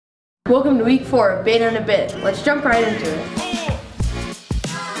Welcome to week 4 of Beta in a Bit. Let's jump right into it.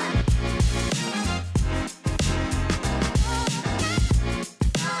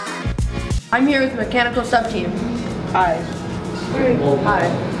 I'm here with mechanical sub-team. Hi. Hi.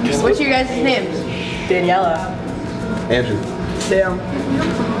 What's your guys' names? Daniela. Andrew. Sam.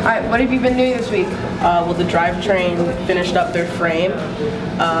 Alright, what have you been doing this week? Well, the drivetrain finished up their frame,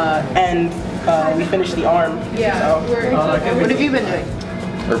 and we finished the arm. Yeah. So, What have you been doing?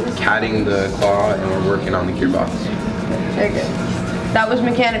 We're catting the claw and we're working on the gearbox. Very good. That was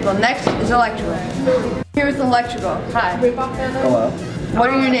mechanical. Next is electrical. Here with electrical. Hi. Hello,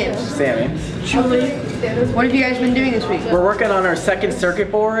 What are your names? Sammy. Julie. What have you guys been doing this week? We're working on our second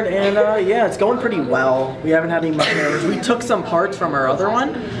circuit board, and yeah, it's going pretty well. We haven't had any much errors. We took some parts from our other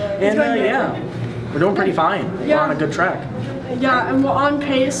one, and yeah, we're doing pretty fine. We're on a good track. Yeah, and we're on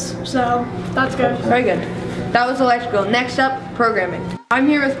pace, so that's good. Very good. That was electrical. Next up, programming. I'm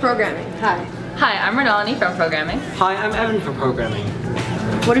here with programming. Hi. Hi, I'm Renalani from programming. Hi, I'm Evan from programming.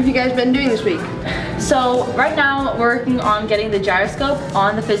 What have you guys been doing this week? So right now we're working on getting the gyroscope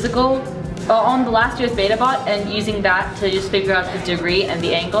on the physical, on the last year's beta bot, and using that to just figure out the degree and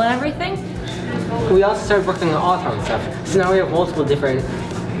the angle and everything. We also started working on Auton stuff, so now we have multiple different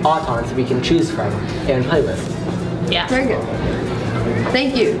Autons that we can choose from and play with. Yeah. Very good.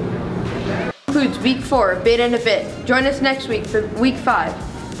 Thank you. Concludes week 4 of Beta in a Bit. Join us next week for week 5.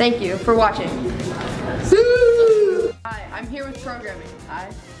 Thank you for watching. Hi, I'm here with programming. Hi.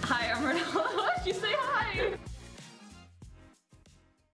 Hi, I'm Renalani. You say hi.